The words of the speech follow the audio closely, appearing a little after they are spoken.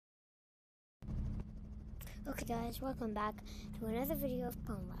Okay guys, welcome back to another video of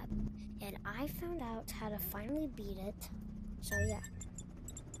PwnLab, and I found out how to finally beat it, so yeah.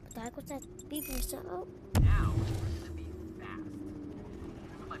 What the heck was that beeping sound? Oh. Now it's gonna be fast.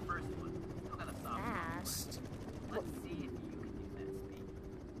 This is my first one. Still got a soft Fast? Let's see if you can do that speed.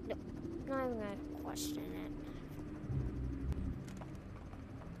 Nope, not even gonna question it.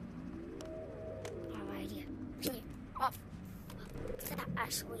 Alright, yeah. Off. That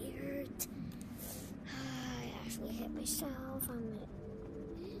actually hurt. I actually hit myself.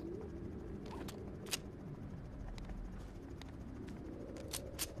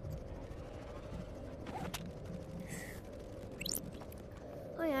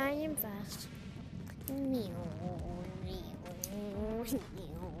 Oh yeah, I am fast.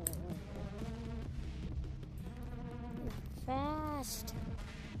 Fast.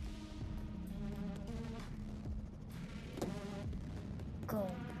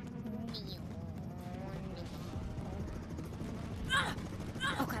 Go.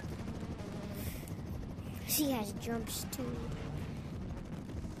 Oh crap. She has jumps too.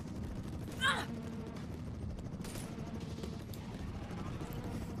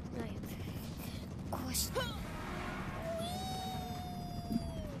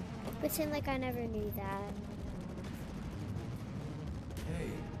 Pretend like I never knew that.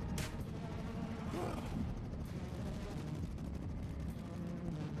 Hey.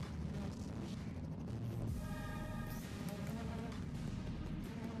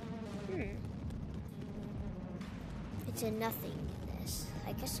 It's a nothing in this.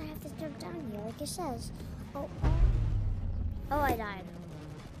 I guess I have to jump down here like it says. Oh, I died.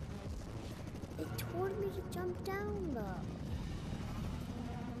 It told me to jump down though.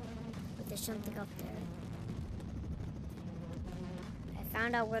 But there's something up there. I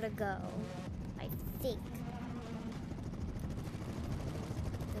found out where to go. I think.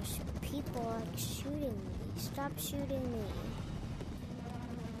 There's people like shooting me. Stop shooting me.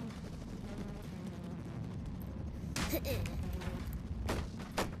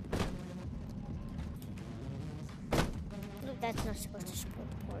 Look, that's not supposed to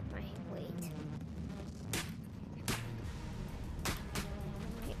support my weight.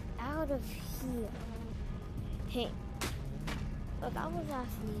 Get out of here. Hey. Oh, that was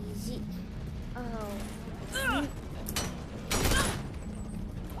awfully easy. Oh.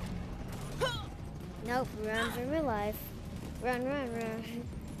 Nope, run for real life. Run. Running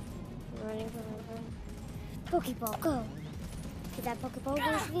for my life. Pokeball, go! Get that Pokeball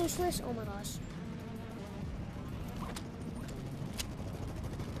goes useless. Oh my gosh.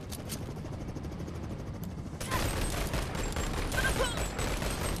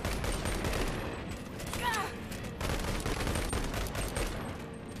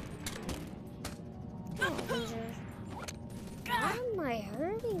 Why am I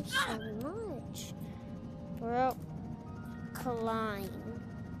hurting so much? Bro, climb.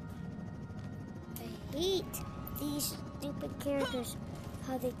 I hate these stupid characters,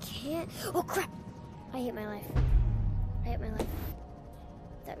 how they can't. Oh crap! I hit my life. That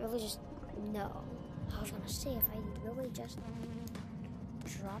really just, no. I was gonna say, if I really just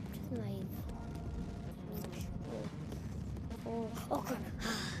dropped my, oh crap.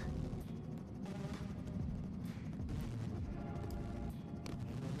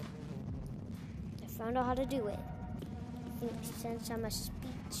 I found out how to do it. I think since I'm a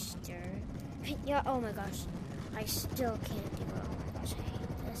speedster. Yeah, oh my gosh. I still can't do it. Oh my gosh, I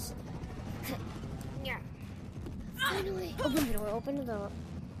hate this. Yeah. Finally. Open the door,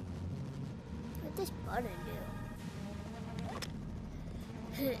 What does this button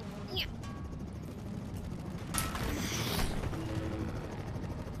do? Yeah.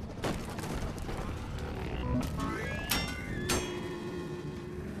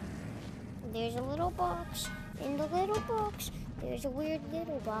 There's a little box. In the little box, there's a weird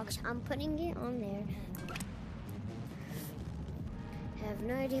little box. I'm putting it on there. I have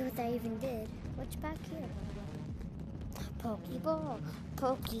no idea what that even did. What's back here? Pokeball.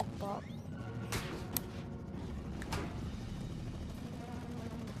 Crap.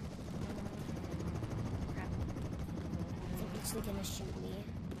 I think it's gonna shoot me.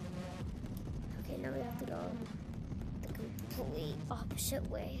 Okay, now we have to go the complete opposite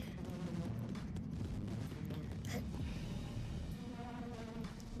way.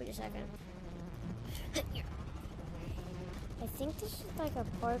 Wait a second. I think this is like a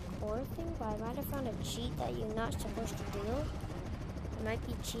parkour thing, but I might have found a cheat that you're not supposed to do. I might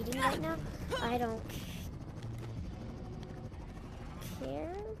be cheating right now. I don't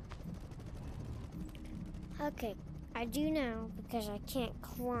care. Okay, I do now because I can't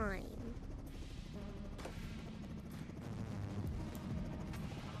climb.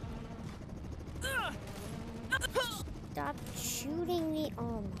 stop shooting me.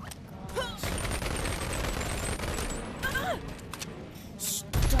 Oh my gosh.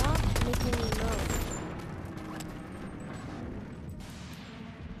 Stop making me moan.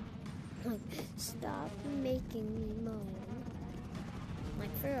 Like, stop making me moan.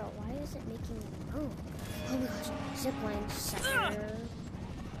 Like, for real, why is it making me moan? Oh my gosh, zipline sucker.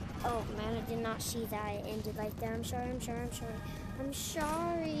 Oh man, I did not see that it ended like that. I'm sorry.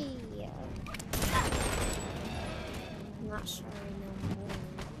 I'm not sorry no more.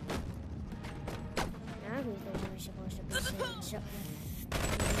 Now who's the one who's supposed to be saying so?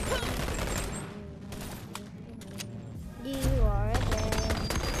 You are dead.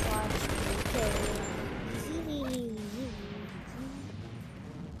 Watch me kill.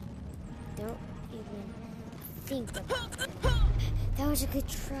 Don't even think about it. That was a good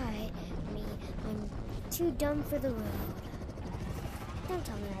try. Me, I'm too dumb for the world. Don't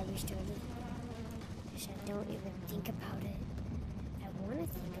tell me I used to be. I said don't even think about it. I want to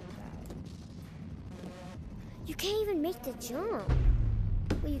think about it. You can't even make the jump.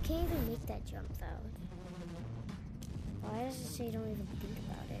 Well, you can't even make that jump though. Why does it say don't even think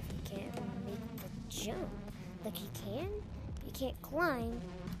about it if you can't even make the jump? Like you can, but you can't climb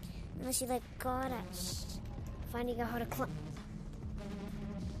unless you like God at finding out how to climb.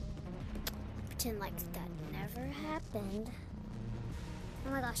 Pretend like that never happened.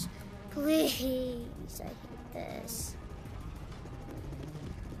 Oh my gosh, please, I hate this.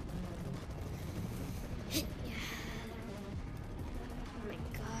 Oh my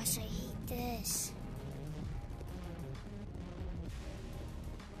gosh, I hate this.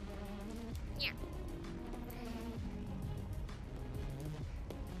 Yeah.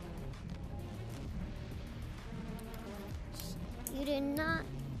 You did not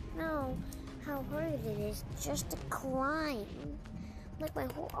know how hard it is just to climb. Like my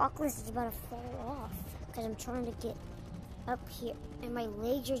whole Oculus is about to fall off because I'm trying to get up here and my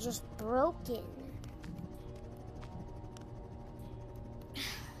legs are just broken.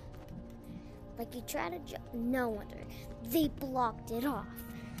 Like you try to jump, no wonder they blocked it off.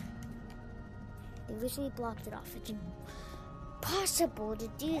 They literally blocked it off. It's impossible to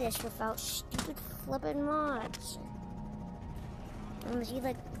do this without stupid flippin' mods. Unless you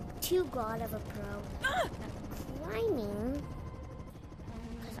like too god of a pro at climbing.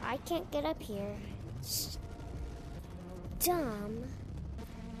 Because I can't get up here. It's dumb.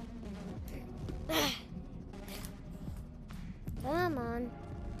 Come on.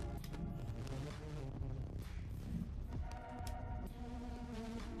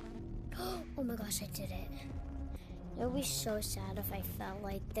 Oh my gosh, I did it. It would be so sad if I fell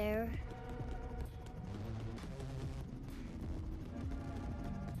right there.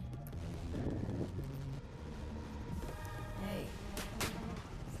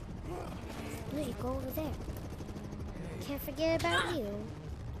 No, you go over there. Can't forget about you.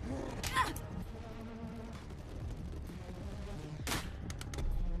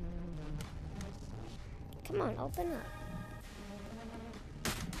 Come on, open up.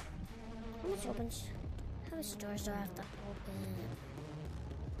 How much opens? How much doors do I have to open?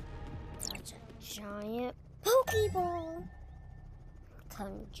 That's a giant Pokeball.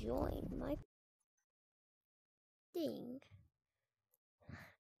 Come join my thing.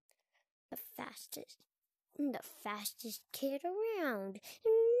 The fastest kid around.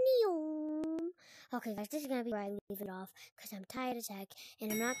 Okay, guys, this is gonna be where I leave it off because I'm tired as heck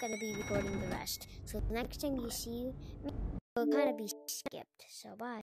and I'm not gonna be recording the rest. So the next time you see me, it'll kind of be skipped. So bye.